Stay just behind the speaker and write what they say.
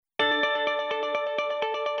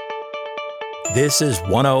This is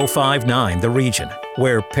 1059 The Region,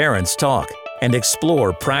 where parents talk and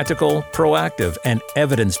explore practical, proactive, and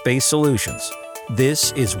evidence-based solutions.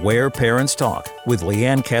 This is Where Parents Talk with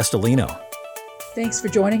Leanne Castellino. Thanks for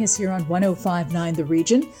joining us here on 1059 The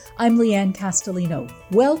Region. I'm Leanne Castellino.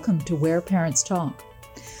 Welcome to Where Parents Talk.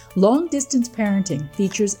 Long-distance parenting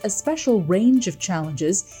features a special range of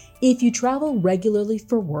challenges if you travel regularly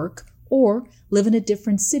for work or live in a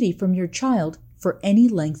different city from your child for any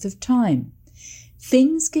length of time.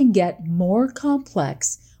 Things can get more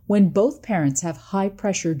complex when both parents have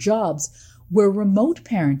high-pressure jobs where remote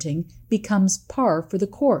parenting becomes par for the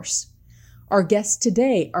course. Our guests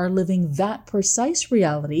today are living that precise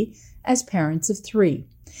reality as parents of three,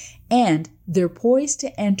 and they're poised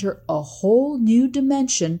to enter a whole new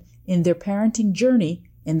dimension in their parenting journey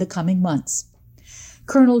in the coming months.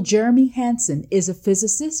 Colonel Jeremy Hansen is a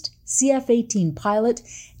physicist, CF-18 pilot,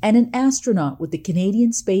 and an astronaut with the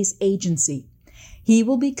Canadian Space Agency. He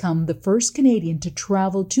will become the first Canadian to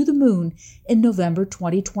travel to the moon in November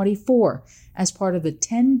 2024 as part of the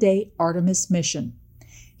 10-day Artemis mission.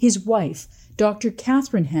 His wife, Dr.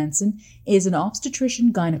 Catherine Hansen, is an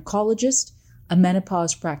obstetrician gynecologist, a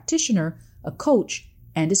menopause practitioner, a coach,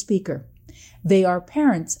 and a speaker. They are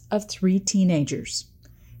parents of three teenagers.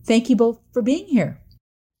 Thank you both for being here.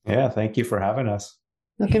 Yeah, thank you for having us.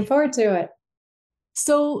 Looking forward to it.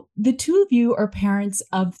 So the two of you are parents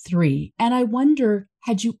of three, and I wonder,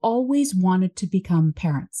 had you always wanted to become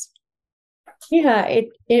parents? Yeah,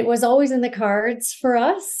 it was always in the cards for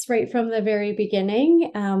us right from the very beginning,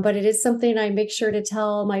 but it is something I make sure to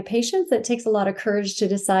tell my patients. It takes a lot of courage to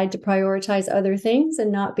decide to prioritize other things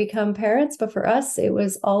and not become parents, but for us, it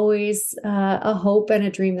was always a hope and a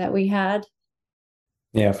dream that we had.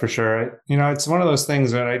 Yeah, for sure. It's one of those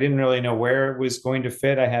things that I didn't really know where it was going to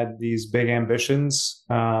fit. I had these big ambitions,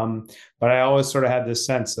 but I always sort of had this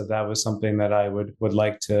sense that that was something that I would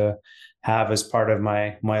like to have as part of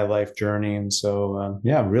my life journey. And so,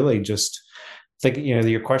 really just think,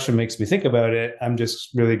 your question makes me think about it. I'm just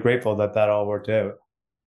really grateful that all worked out.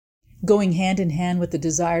 Going hand in hand with the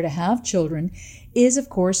desire to have children is, of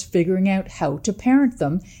course, figuring out how to parent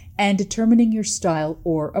them and determining your style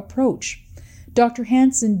or approach. Dr.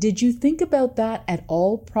 Hansen, did you think about that at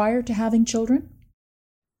all prior to having children?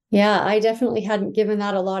 Yeah, I definitely hadn't given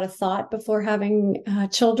that a lot of thought before having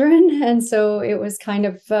children. And so it was kind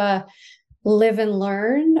of live and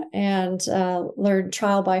learn and learn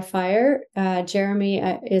trial by fire. Jeremy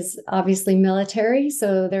is obviously military,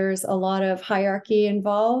 so there's a lot of hierarchy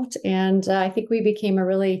involved. And I think we became a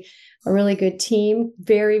really good team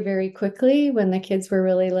very, very quickly when the kids were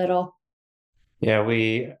really little. Yeah,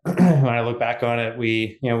 when I look back on it,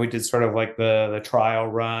 we did sort of like the trial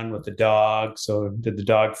run with the dog. So did the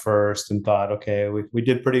dog first and thought, okay, we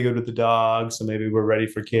did pretty good with the dog, so maybe we're ready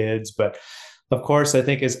for kids. But of course, I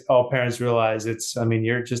think as all parents realize,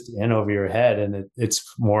 you're just in over your head, and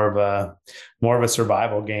it's more of a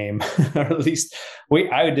survival game. Or at least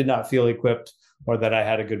I did not feel equipped or that I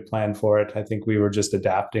had a good plan for it. I think we were just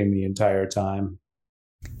adapting the entire time.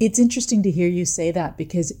 It's interesting to hear you say that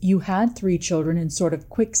because you had three children in sort of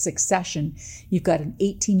quick succession. You've got an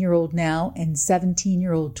 18-year-old now and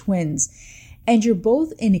 17-year-old twins, and you're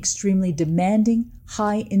both in extremely demanding,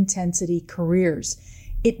 high-intensity careers.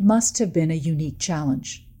 It must have been a unique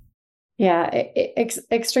challenge. Yeah,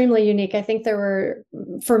 extremely unique. I think there were,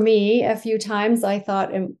 for me, a few times I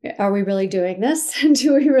thought, are we really doing this?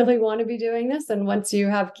 Do we really want to be doing this? And once you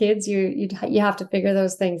have kids, you have to figure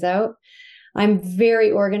those things out. I'm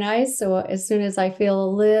very organized. So as soon as I feel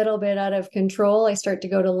a little bit out of control, I start to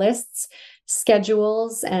go to lists,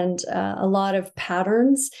 schedules, and a lot of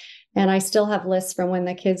patterns. And I still have lists from when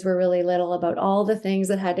the kids were really little about all the things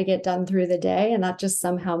that had to get done through the day. And that just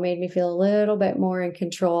somehow made me feel a little bit more in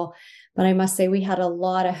control. But I must say we had a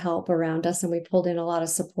lot of help around us and we pulled in a lot of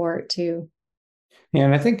support too. Yeah,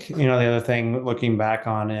 and I think, the other thing looking back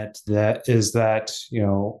on it is that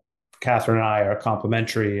Catherine and I are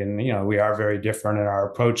complementary, and we are very different in our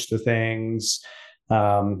approach to things.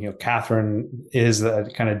 Catherine is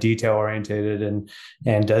kind of detail oriented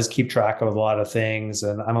and does keep track of a lot of things,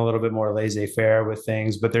 and I'm a little bit more laissez-faire with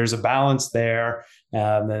things. But there's a balance there,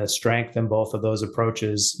 and a strength in both of those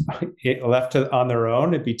approaches. Left on their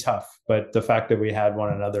own, it'd be tough. But the fact that we had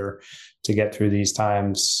one another to get through these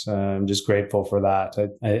times, I'm just grateful for that.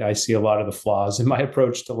 I see a lot of the flaws in my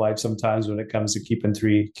approach to life sometimes when it comes to keeping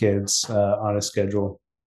three kids on a schedule.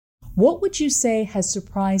 What would you say has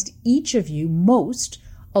surprised each of you most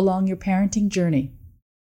along your parenting journey?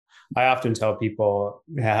 I often tell people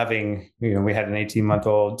we had an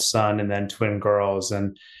 18-month-old son and then twin girls,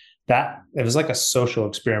 and that it was like a social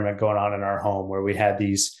experiment going on in our home where we had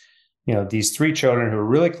these these three children who were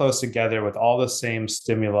really close together with all the same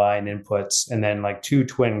stimuli and inputs, and then like two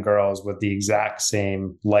twin girls with the exact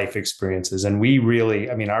same life experiences. And we really,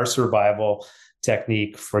 our survival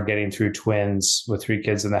technique for getting through twins with three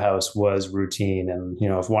kids in the house was routine. And,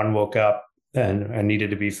 if one woke up and needed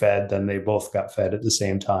to be fed, then they both got fed at the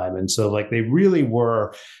same time. And so like they really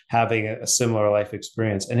were having a similar life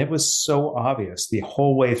experience. And it was so obvious the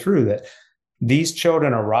whole way through that these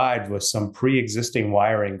children arrived with some pre-existing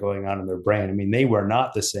wiring going on in their brain. They were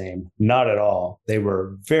not the same, not at all. They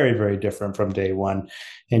were very, very different from day one.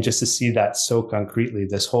 And just to see that so concretely,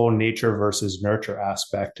 this whole nature versus nurture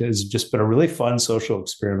aspect has just been a really fun social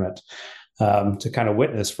experiment to kind of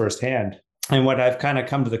witness firsthand. And what I've kind of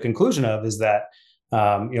come to the conclusion of is that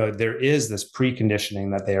there is this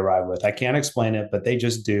preconditioning that they arrive with. I can't explain it, but they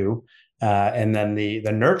just do. And then the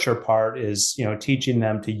nurture part is, teaching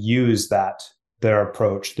them to use their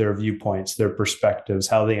approach, their viewpoints, their perspectives,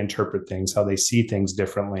 how they interpret things, how they see things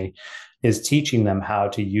differently, is teaching them how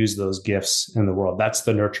to use those gifts in the world. That's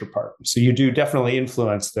the nurture part. So you do definitely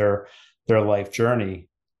influence their life journey,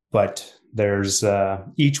 but there's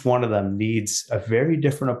each one of them needs a very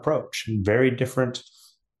different approach and very different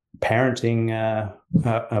parenting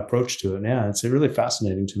approach to it. Yeah, it's really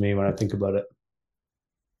fascinating to me when I think about it.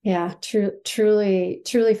 Yeah, truly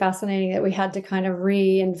fascinating that we had to kind of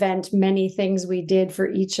reinvent many things we did for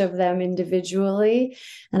each of them individually.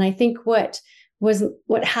 And I think what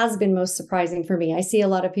has been most surprising for me, I see a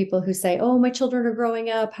lot of people who say, oh, my children are growing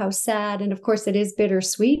up, how sad. And of course it is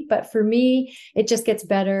bittersweet, but for me, it just gets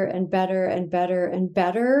better and better and better and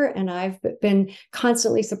better. And I've been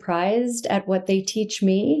constantly surprised at what they teach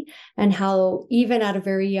me and how even at a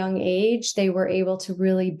very young age, they were able to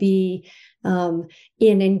really be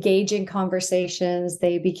in engaging conversations.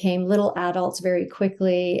 They became little adults very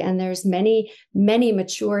quickly. And there's many, many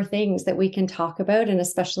mature things that we can talk about. And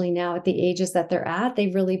especially now at the ages that they're at,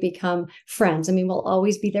 they've really become friends. We'll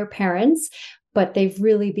always be their parents, but they've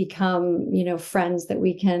really become, friends that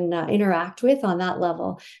we can interact with on that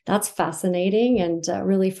level. That's fascinating and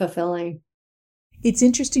really fulfilling. It's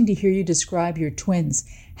interesting to hear you describe your twins.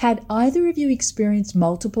 Had either of you experienced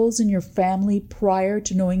multiples in your family prior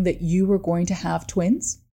to knowing that you were going to have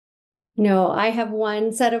twins? No, I have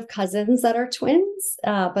one set of cousins that are twins,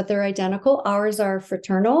 but they're identical. Ours are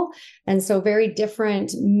fraternal. And so very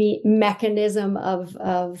different mechanism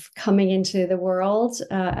of coming into the world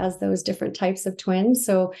as those different types of twins.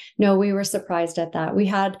 So no, we were surprised at that. We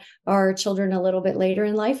had our children a little bit later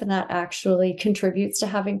in life, and that actually contributes to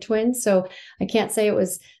having twins. So I can't say it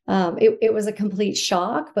was a complete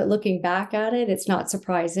shock, but looking back at it, it's not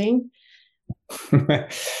surprising.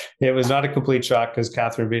 It was not a complete shock because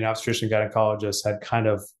Catherine, being an obstetrician gynecologist, had kind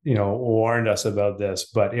of, warned us about this,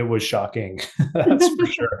 but it was shocking. That's for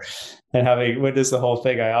sure. And having witnessed the whole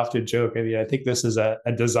thing, I often joke, I think this is a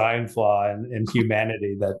design flaw in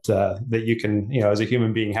humanity that you can, as a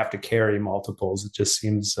human being, have to carry multiples. It just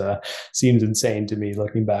seems insane to me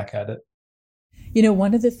looking back at it.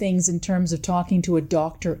 One of the things in terms of talking to a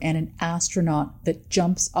doctor and an astronaut that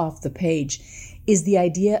jumps off the page is the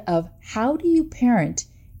idea of how do you parent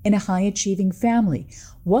in a high-achieving family?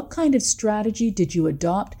 What kind of strategy did you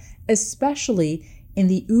adopt, especially in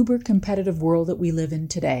the uber-competitive world that we live in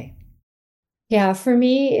today? Yeah, for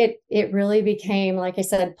me, it really became, like I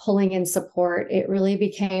said, pulling in support. It really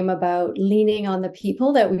became about leaning on the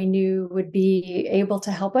people that we knew would be able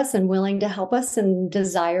to help us and willing to help us and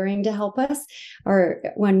desiring to help us. Or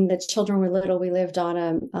when the children were little, we lived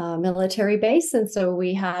on a military base. And so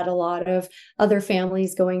we had a lot of other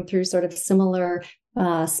families going through sort of similar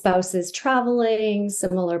spouses traveling,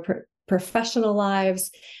 similar professional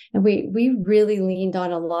lives. And we really leaned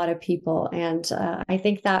on a lot of people. And I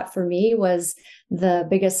think that for me was the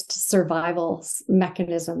biggest survival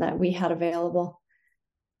mechanism that we had available.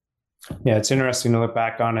 Yeah, it's interesting to look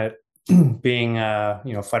back on it, being a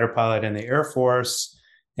fighter pilot in the Air Force.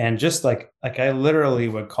 And just like I literally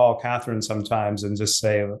would call Catherine sometimes and just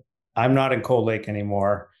say, I'm not in Cold Lake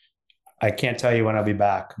anymore. I can't tell you when I'll be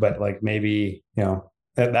back, but maybe,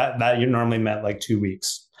 that you normally meant 2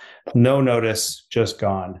 weeks. No notice, just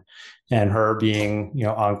gone. And her being,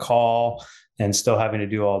 on call and still having to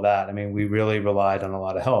do all that. We really relied on a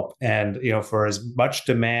lot of help. And, for as much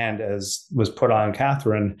demand as was put on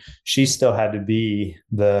Catherine, she still had to be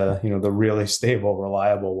the really stable,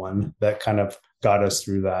 reliable one that kind of got us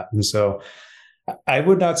through that. And so I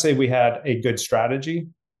would not say we had a good strategy.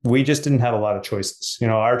 We just didn't have a lot of choices.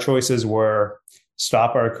 Our choices were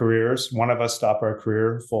stop our careers. One of us stop our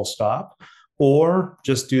career, full stop, or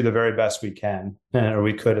just do the very best we can, or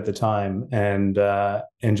we could at the time, and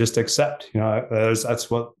just accept. That's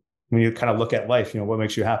what when you kind of look at life, what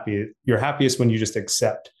makes you happy? You're happiest when you just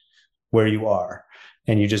accept where you are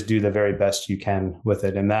and you just do the very best you can with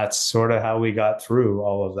it. And that's sort of how we got through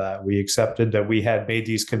all of that. We accepted that we had made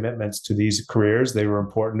these commitments to these careers. They were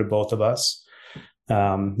important to both of us.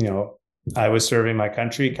 I was serving my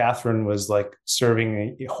country. Catherine was like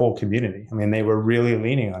serving a whole community. I mean, they were really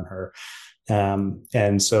leaning on her.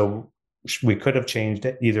 And so we could have changed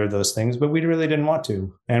either of those things, but we really didn't want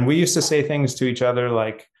to. And we used to say things to each other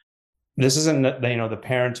like, this isn't, the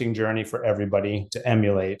parenting journey for everybody to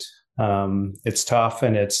emulate. It's tough,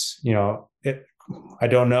 and it's, I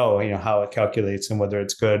don't know, how it calculates and whether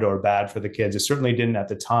it's good or bad for the kids. It certainly didn't at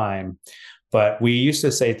the time. But we used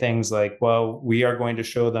to say things like, well, we are going to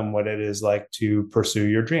show them what it is like to pursue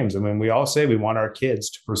your dreams. I mean, we all say we want our kids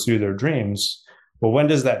to pursue their dreams. Well, when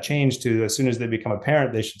does that change to as soon as they become a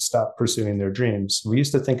parent, they should stop pursuing their dreams? We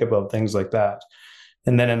used to think about things like that.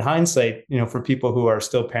 And then in hindsight, for people who are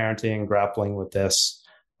still parenting, grappling with this,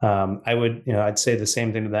 I'd say the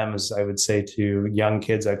same thing to them as I would say to young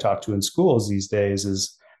kids I talk to in schools these days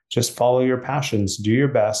is just follow your passions, do your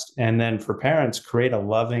best. And then for parents, create a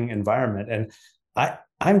loving environment. And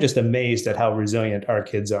I'm just amazed at how resilient our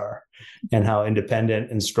kids are and how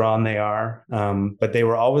independent and strong they are. But they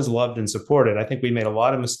were always loved and supported. I think we made a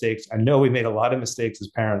lot of mistakes. I know we made a lot of mistakes as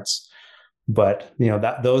parents, but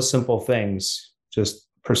those simple things, just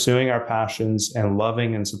pursuing our passions and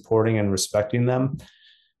loving and supporting and respecting them,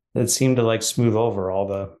 that seemed to like smooth over all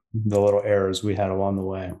the little errors we had along the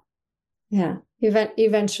way. Yeah.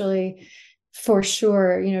 Eventually, for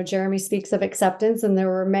sure, Jeremy speaks of acceptance, and there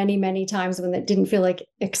were many, many times when it didn't feel like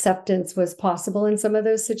acceptance was possible in some of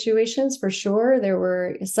those situations. For sure, there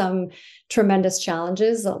were some tremendous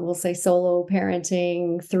challenges. We'll say solo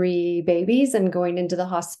parenting 3 babies and going into the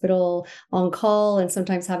hospital on call, and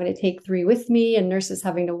sometimes having to take 3 with me, and nurses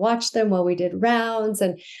having to watch them while we did rounds.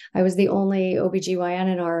 And I was the only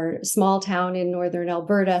OBGYN in our small town in northern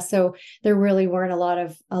Alberta, so there really weren't a lot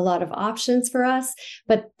of options for us.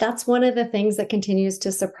 But that's one of the things that continues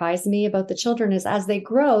to surprise me about the children is as they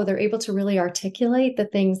grow, they're able to really articulate the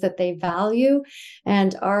things that they value.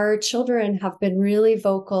 And our children have been really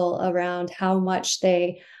vocal around how much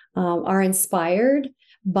they are inspired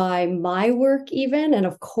by my work even, and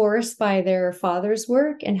of course by their father's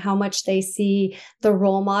work, and how much they see the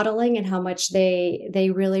role modeling and how much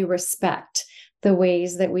they really respect the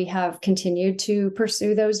ways that we have continued to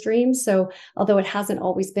pursue those dreams. So although it hasn't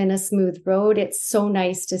always been a smooth road, it's so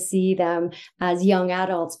nice to see them as young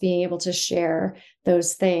adults being able to share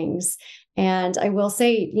those things. And I will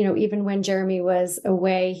say, even when Jeremy was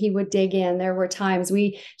away, he would dig in. There were times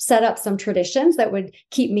we set up some traditions that would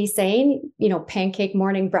keep me sane, pancake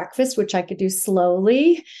morning breakfast, which I could do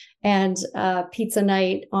slowly, and pizza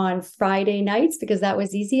night on Friday nights, because that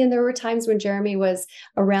was easy. And there were times when Jeremy was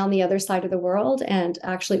around the other side of the world and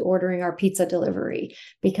actually ordering our pizza delivery,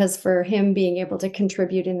 because for him being able to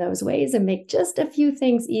contribute in those ways and make just a few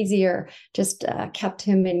things easier just kept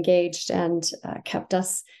him engaged and kept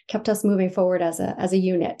us moving forward as a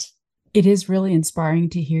unit. It is really inspiring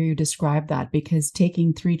to hear you describe that, because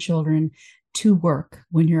taking 3 children to work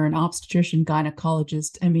when you're an obstetrician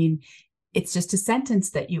gynecologist, I mean, it's just a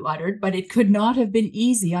sentence that you uttered, but it could not have been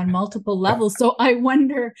easy on multiple levels. So I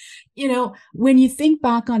wonder, when you think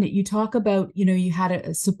back on it, you talk about, you had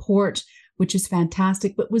a support, which is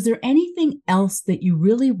fantastic, but was there anything else that you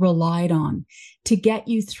really relied on to get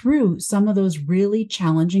you through some of those really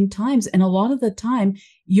challenging times? And a lot of the time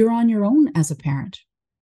you're on your own as a parent.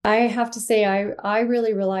 I have to say, I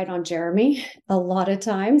really relied on Jeremy a lot of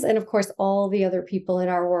times. And of course, all the other people in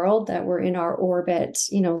our world that were in our orbit,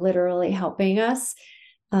 literally helping us.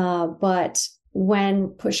 But when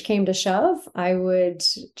push came to shove, I would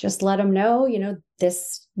just let them know,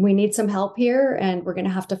 we need some help here and we're going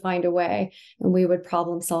to have to find a way, and we would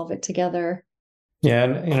problem solve it together. Yeah.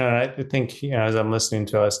 And, I think, as I'm listening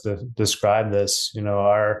to us describe this,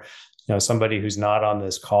 somebody who's not on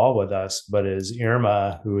this call with us, but is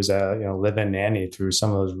Irma, who is a live-in nanny through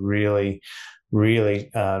some of those really,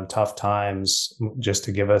 really tough times, just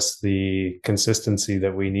to give us the consistency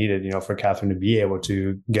that we needed, for Catherine to be able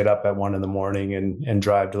to get up at 1 a.m. and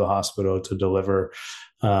drive to the hospital to deliver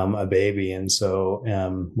a baby. And so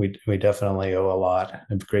we definitely owe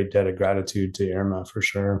a great debt of gratitude to Irma for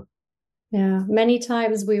sure. Yeah, many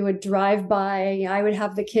times we would drive by, I would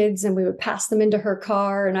have the kids and we would pass them into her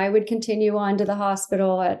car, and I would continue on to the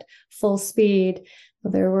hospital at full speed.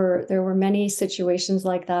 There were many situations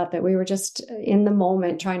like that we were just in the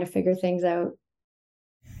moment trying to figure things out.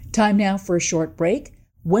 Time now for a short break.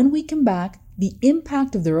 When we come back, the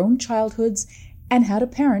impact of their own childhoods and how to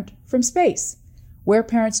parent from space. Where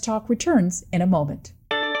Parents Talk returns in a moment.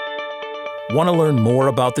 Want to learn more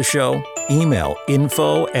about the show? Email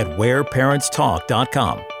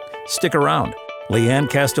info@whereparentstalk.com. Stick around. Leanne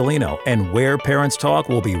Castellino and Where Parents Talk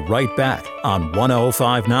will be right back on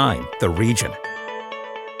 1059 The Region.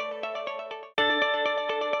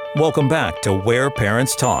 Welcome back to Where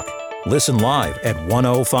Parents Talk. Listen live at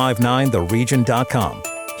 1059theregion.com.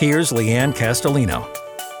 Here's Leanne Castellino.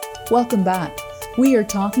 Welcome back. We are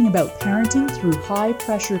talking about parenting through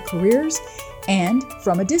high-pressure careers and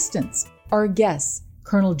from a distance. Our guests,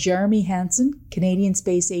 Colonel Jeremy Hansen, Canadian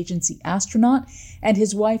Space Agency astronaut, and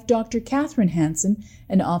his wife, Dr. Catherine Hansen,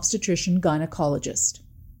 an obstetrician gynecologist.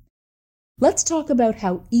 Let's talk about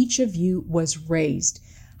how each of you was raised.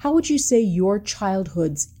 How would you say your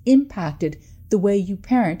childhoods impacted the way you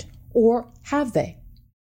parent, or have they?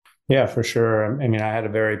 Yeah, for sure. I mean, I had a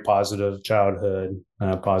very positive childhood,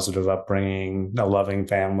 positive upbringing, a loving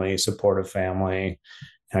family, supportive family.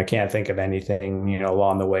 And I can't think of anything,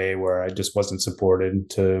 along the way where I just wasn't supported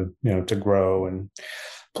to grow and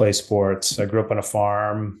play sports. I grew up on a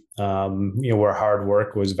farm, where hard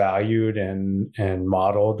work was valued and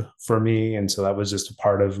modeled for me. And so that was just a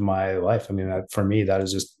part of my life. I mean, for me, that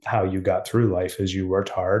is just how you got through life, is you worked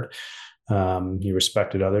hard. You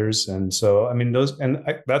respected others. And so, I mean,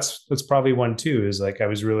 that's probably one too, is like, I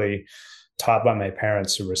was really taught by my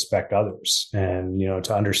parents to respect others and,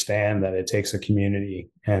 to understand that it takes a community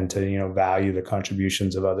and to, value the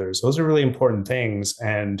contributions of others. Those are really important things.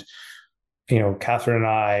 And, Catherine and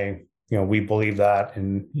I, we believe that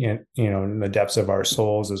in the depths of our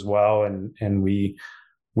souls as well. And we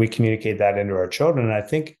communicate that into our children. And I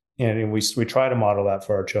think, and we try to model that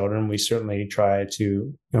for our children. We certainly try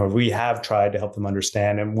to, we have tried to help them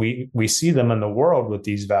understand, and we see them in the world with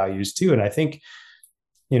these values too. And I think,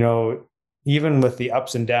 even with the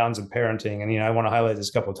ups and downs of parenting, and, I want to highlight this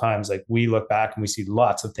a couple of times, like we look back and we see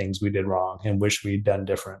lots of things we did wrong and wish we'd done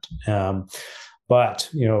different. But,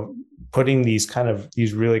 putting these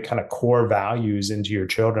really kind of core values into your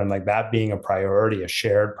children, like that being a priority, a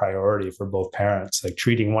shared priority for both parents, like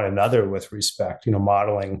treating one another with respect,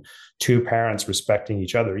 modeling two parents respecting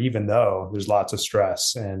each other, even though there's lots of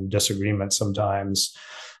stress and disagreement sometimes,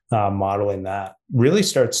 modeling that really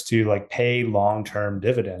starts to pay long-term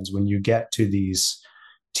dividends when you get to these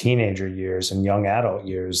teenager years and young adult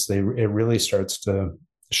years. It really starts to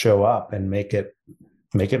show up and make it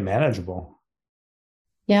manageable.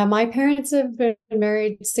 Yeah, my parents have been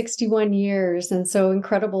married 61 years, and so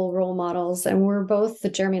incredible role models. And we're both,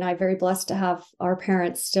 Jeremy and I, very blessed to have our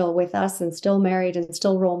parents still with us and still married and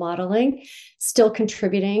still role modeling, still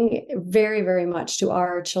contributing very, very much to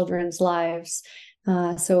our children's lives.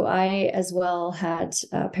 So I as well had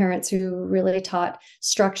parents who really taught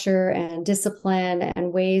structure and discipline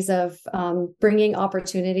and ways of bringing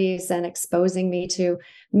opportunities and exposing me to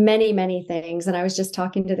many, many things. And I was just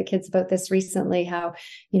talking to the kids about this recently, how,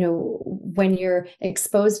 when you're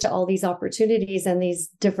exposed to all these opportunities and these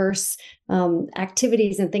diverse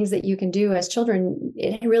activities and things that you can do as children,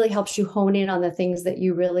 it really helps you hone in on the things that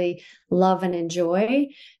you really love and enjoy.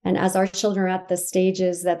 And as our children are at the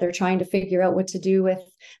stages that they're trying to figure out what to do with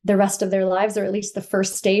the rest of their lives, or at least the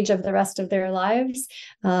first stage of the rest of their lives,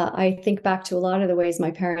 I think back to a lot of the ways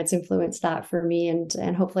my parents influenced that for me,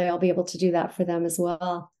 and hopefully I'll be able to do that for them as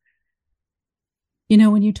well.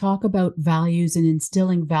 When you talk about values and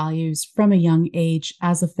instilling values from a young age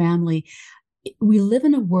as a family, we live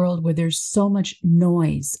in a world where there's so much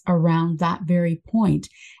noise around that very point,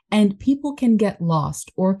 and people can get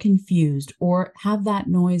lost or confused or have that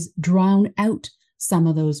noise drown out some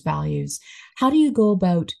of those values. How do you go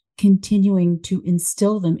about continuing to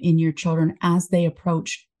instill them in your children as they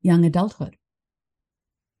approach young adulthood?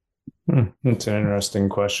 That's an interesting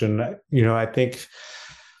question. I think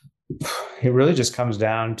it really just comes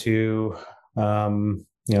down to,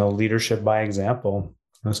 leadership by example.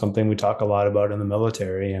 Something we talk a lot about in the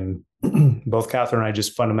military, and both Catherine and I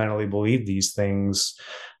just fundamentally believe these things,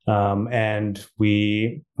 and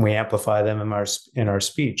we amplify them in our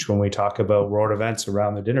speech when we talk about world events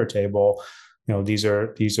around the dinner table. These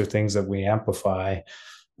are things that we amplify,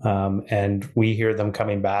 and we hear them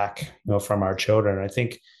coming back, from our children. I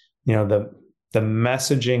think, the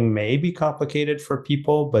messaging may be complicated for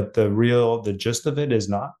people, but the gist of it is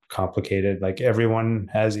not complicated. Like, everyone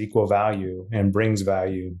has equal value and brings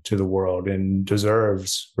value to the world and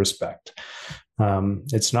deserves respect.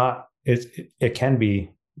 It can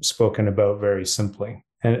be spoken about very simply.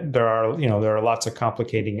 And there are lots of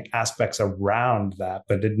complicating aspects around that,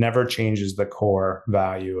 but it never changes the core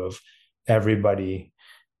value of everybody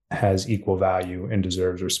has equal value and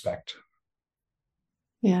deserves respect.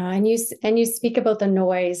 Yeah, and you speak about the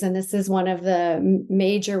noise, and this is one of the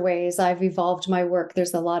major ways I've evolved my work.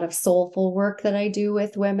 There's a lot of soulful work that I do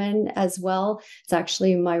with women as well. It's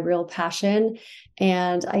actually my real passion,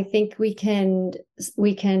 and I think we can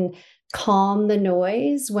calm the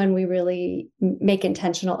noise when we really make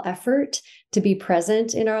intentional effort to be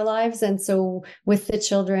present in our lives. And so with the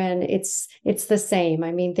children, it's the same.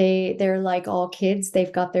 I mean, they're like all kids,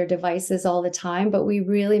 they've got their devices all the time, but we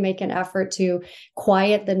really make an effort to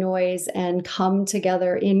quiet the noise and come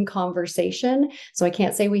together in conversation. So I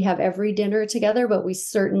can't say we have every dinner together, but we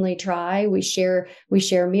certainly try. We share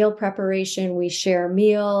meal preparation, we share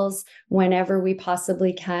meals whenever we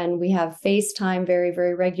possibly can. We have FaceTime very,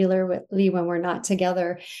 very regularly when we're not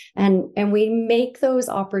together. And we make those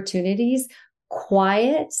opportunities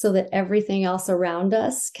quiet so that everything else around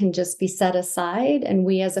us can just be set aside, and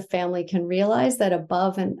we as a family can realize that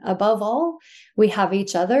above all, we have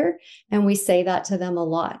each other. And we say that to them a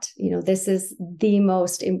lot. This is the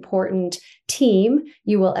most important team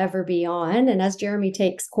you will ever be on. And as Jeremy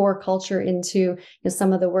takes core culture into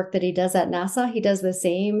some of the work that he does at NASA, he does the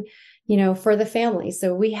same for the family.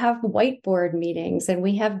 So we have whiteboard meetings, and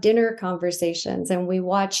we have dinner conversations, and we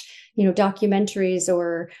watch, documentaries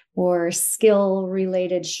or skill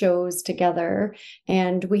related shows together.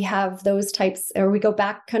 And we have those types, or we go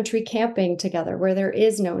backcountry camping together where there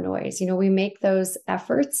is no noise. We make those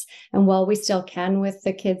efforts. And while we still can with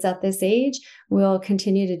the kids at this age, we'll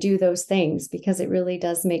continue to do those things because it really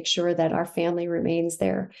does make sure that our family remains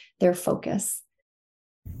their focus.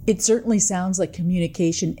 It certainly sounds like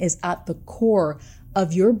communication is at the core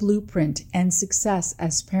of your blueprint and success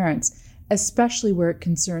as parents, especially where it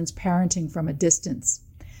concerns parenting from a distance.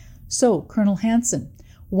 So, Colonel Hansen,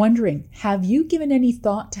 wondering, have you given any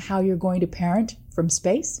thought to how you're going to parent from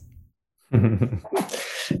space?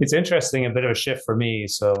 It's interesting, a bit of a shift for me.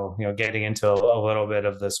 So, getting into a little bit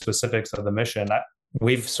of the specifics of the mission,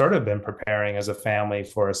 we've sort of been preparing as a family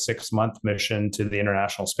for a 6-month mission to the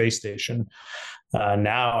International Space Station.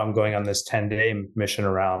 Now I'm going on this 10-day mission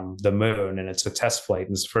around the moon, and it's a test flight,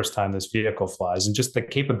 and it's the first time this vehicle flies, and just the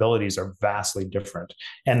capabilities are vastly different,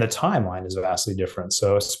 and the timeline is vastly different.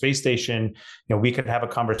 So a space station, we could have a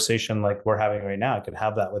conversation like we're having right now. I could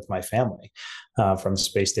have that with my family from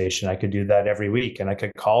space station. I could do that every week, and I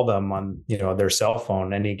could call them on their cell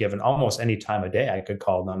phone almost any time of day. I could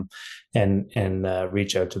call them and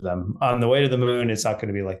reach out to them. On the way to the moon, it's not going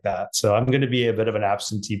to be like that. So I'm going to be a bit of an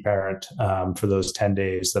absentee parent for those 10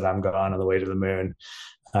 days that I'm gone on the way to the moon.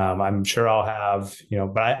 I'm sure I'll have,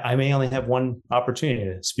 but I may only have one opportunity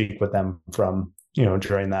to speak with them from,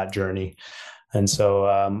 during that journey. And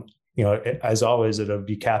so, as always, it'll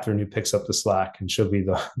be Catherine who picks up the slack, and she'll be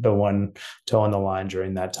the one towing the line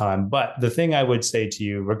during that time. But the thing I would say to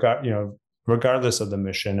you, regardless of the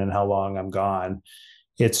mission and how long I'm gone,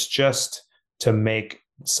 it's just to make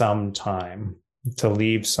some time, to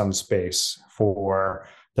leave some space for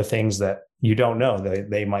the things that you don't know that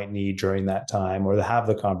they might need during that time, or to have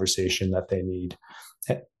the conversation that they need.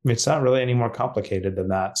 It's not really any more complicated than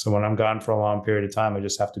that. So when I'm gone for a long period of time, I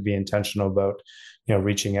just have to be intentional about,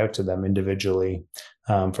 reaching out to them individually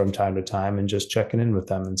from time to time and just checking in with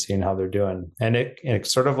them and seeing how they're doing. And it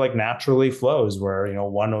sort of like naturally flows where,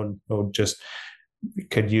 one will just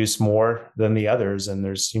could use more than the others. And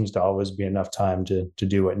there seems to always be enough time to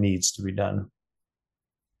do what needs to be done.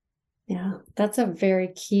 Yeah, that's a very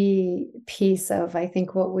key piece of, I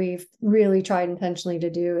think, what we've really tried intentionally to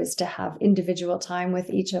do is to have individual time with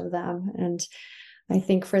each of them. And I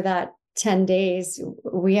think for that 10 days,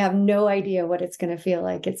 we have no idea what it's going to feel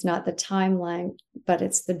like. It's not the timeline, but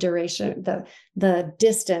it's the duration, the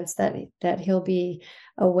distance that he'll be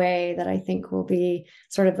away, that I think will be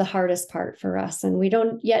sort of the hardest part for us. And we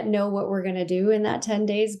don't yet know what we're going to do in that 10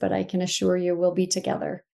 days, but I can assure you we'll be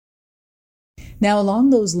together. Now, along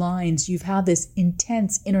those lines, you've had this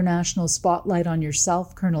intense international spotlight on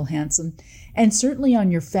yourself, Colonel Hansen, and certainly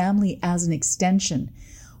on your family as an extension.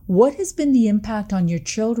 What has been the impact on your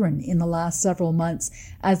children in the last several months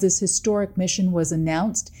as this historic mission was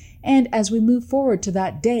announced, and as we move forward to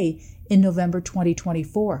that day in November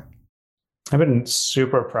 2024? I've been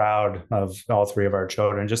super proud of all three of our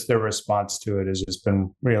children. Just their response to it has just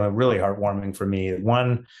been really, really heartwarming for me.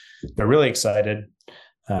 One, they're really excited.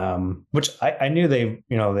 Which I knew they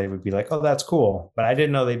would be like, oh, that's cool. But I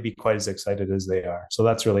didn't know they'd be quite as excited as they are. So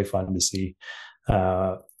that's really fun to see.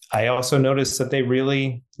 I also noticed that they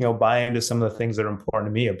really, buy into some of the things that are important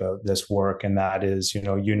to me about this work. And that is,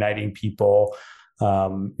 uniting people,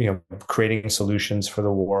 creating solutions for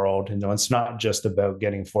the world. It's not just about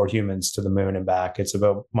getting 4 humans to the moon and back. It's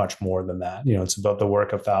about much more than that. It's about the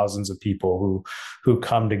work of thousands of people who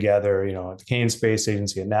come together, at the Canadian Space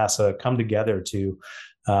Agency, at NASA, come together to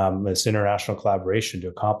this international collaboration to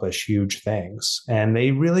accomplish huge things. And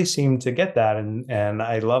they really seem to get that. And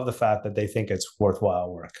I love the fact that they think it's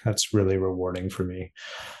worthwhile work. That's really rewarding for me.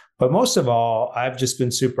 But most of all, I've just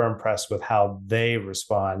been super impressed with how they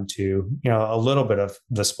respond to, a little bit of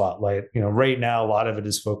the spotlight. Right now, a lot of it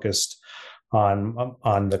is focused on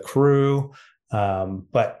the crew,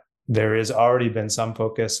 but there has already been some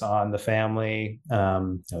focus on the family.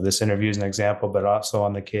 This interview is an example, but also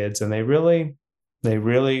on the kids. And they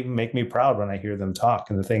really make me proud when I hear them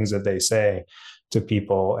talk and the things that they say to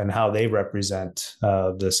people and how they represent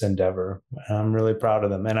this endeavor. I'm really proud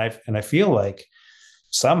of them. And I feel like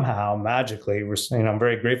somehow magically I'm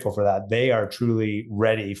very grateful for that. They are truly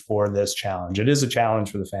ready for this challenge. It is a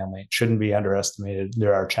challenge for the family. It shouldn't be underestimated.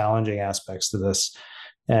 There are challenging aspects to this,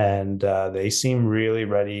 and they seem really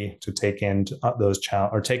ready to take on those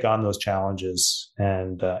challenges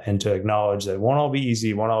and to acknowledge that it won't all be easy,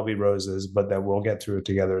 it won't all be roses, but that we'll get through it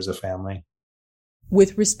together as a family.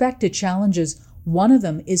 With respect to challenges, one of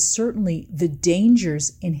them is certainly the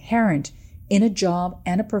dangers inherent in a job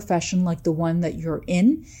and a profession like the one that you're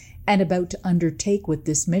in and about to undertake with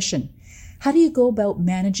this mission. How do you go about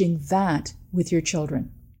managing that with your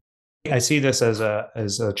children? I see this as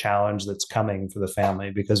a challenge that's coming for the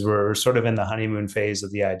family because we're sort of in the honeymoon phase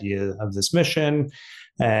of the idea of this mission.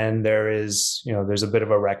 And there's a bit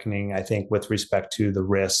of a reckoning, I think, with respect to the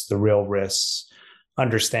risks, the real risks,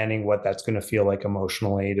 understanding what that's going to feel like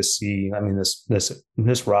emotionally to see. I mean,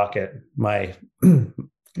 this rocket,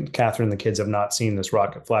 Catherine and the kids have not seen this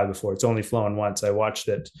rocket fly before. It's only flown once. I watched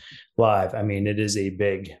it live. I mean, it is a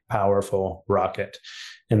big, powerful rocket.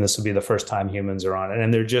 And this will be the first time humans are on it.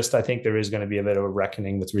 And I think there is going to be a bit of a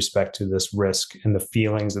reckoning with respect to this risk and the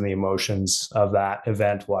feelings and the emotions of that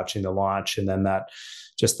event, watching the launch, and then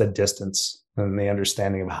just the distance and the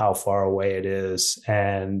understanding of how far away it is.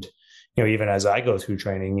 And even as I go through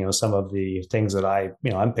training, some of the things that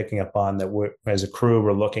I'm picking up on that as a crew,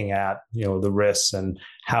 we're looking at, the risks and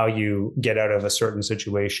how you get out of a certain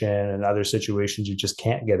situation and other situations you just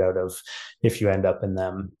can't get out of if you end up in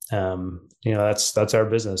them. That's our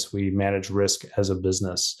business. We manage risk as a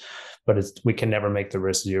business, but we can never make the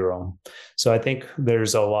risk zero. So I think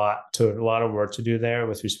there's a lot of work to do there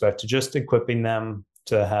with respect to just equipping them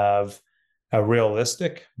to have a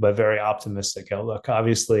realistic but very optimistic outlook.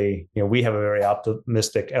 Obviously, we have a very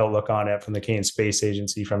optimistic outlook on it from the Canadian Space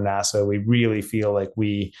Agency, from NASA. We really feel like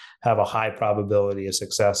we have a high probability of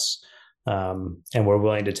success, and we're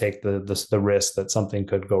willing to take the risk that something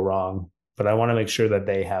could go wrong. But I want to make sure that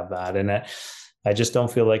they have that, and I just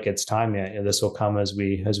don't feel like it's time yet. This will come as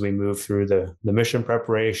we move through the mission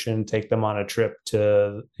preparation, take them on a trip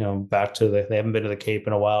to, back to they haven't been to the Cape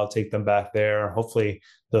in a while, take them back there. Hopefully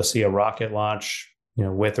they'll see a rocket launch,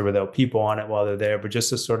 with or without people on it while they're there, but just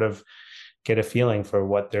to sort of get a feeling for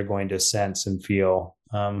what they're going to sense and feel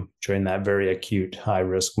during that very acute high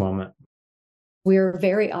risk moment. We're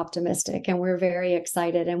very optimistic and we're very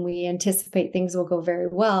excited and we anticipate things will go very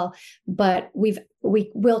well, but we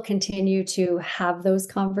will continue to have those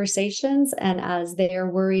conversations. And as their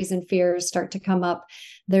worries and fears start to come up,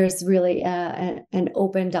 there's really an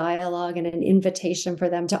open dialogue and an invitation for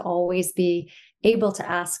them to always be able to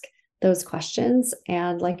ask those questions.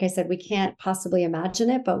 And like I said, we can't possibly imagine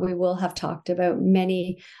it, but we will have talked about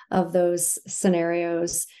many of those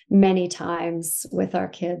scenarios many times with our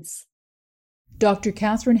kids. Dr.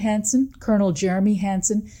 Catherine Hansen, Colonel Jeremy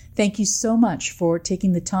Hansen, thank you so much for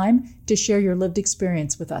taking the time to share your lived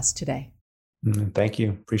experience with us today. Thank you.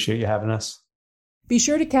 Appreciate you having us. Be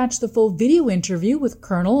sure to catch the full video interview with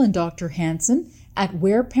Colonel and Dr. Hansen at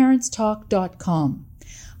whereparentstalk.com.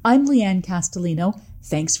 I'm Leanne Castellino.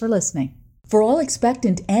 Thanks for listening. For all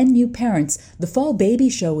expectant and new parents, the Fall Baby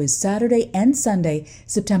Show is Saturday and Sunday,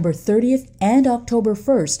 September 30th and October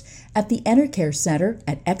 1st at the Enercare Centre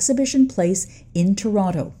at Exhibition Place in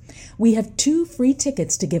Toronto. We have 2 free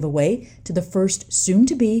tickets to give away to the first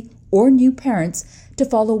soon-to-be or new parents to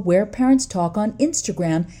follow Where Parents Talk on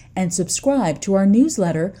Instagram and subscribe to our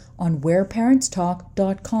newsletter on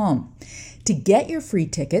whereparentstalk.com. To get your free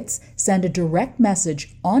tickets, send a direct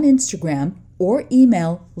message on Instagram or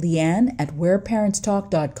email Leanne at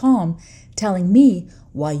whereparentstalk.com telling me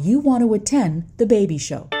why you want to attend the baby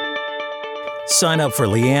show. Sign up for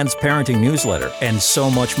Leanne's parenting newsletter and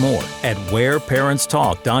so much more at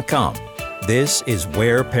whereparentstalk.com. This is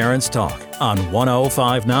Where Parents Talk on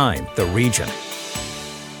 105.9 The Region.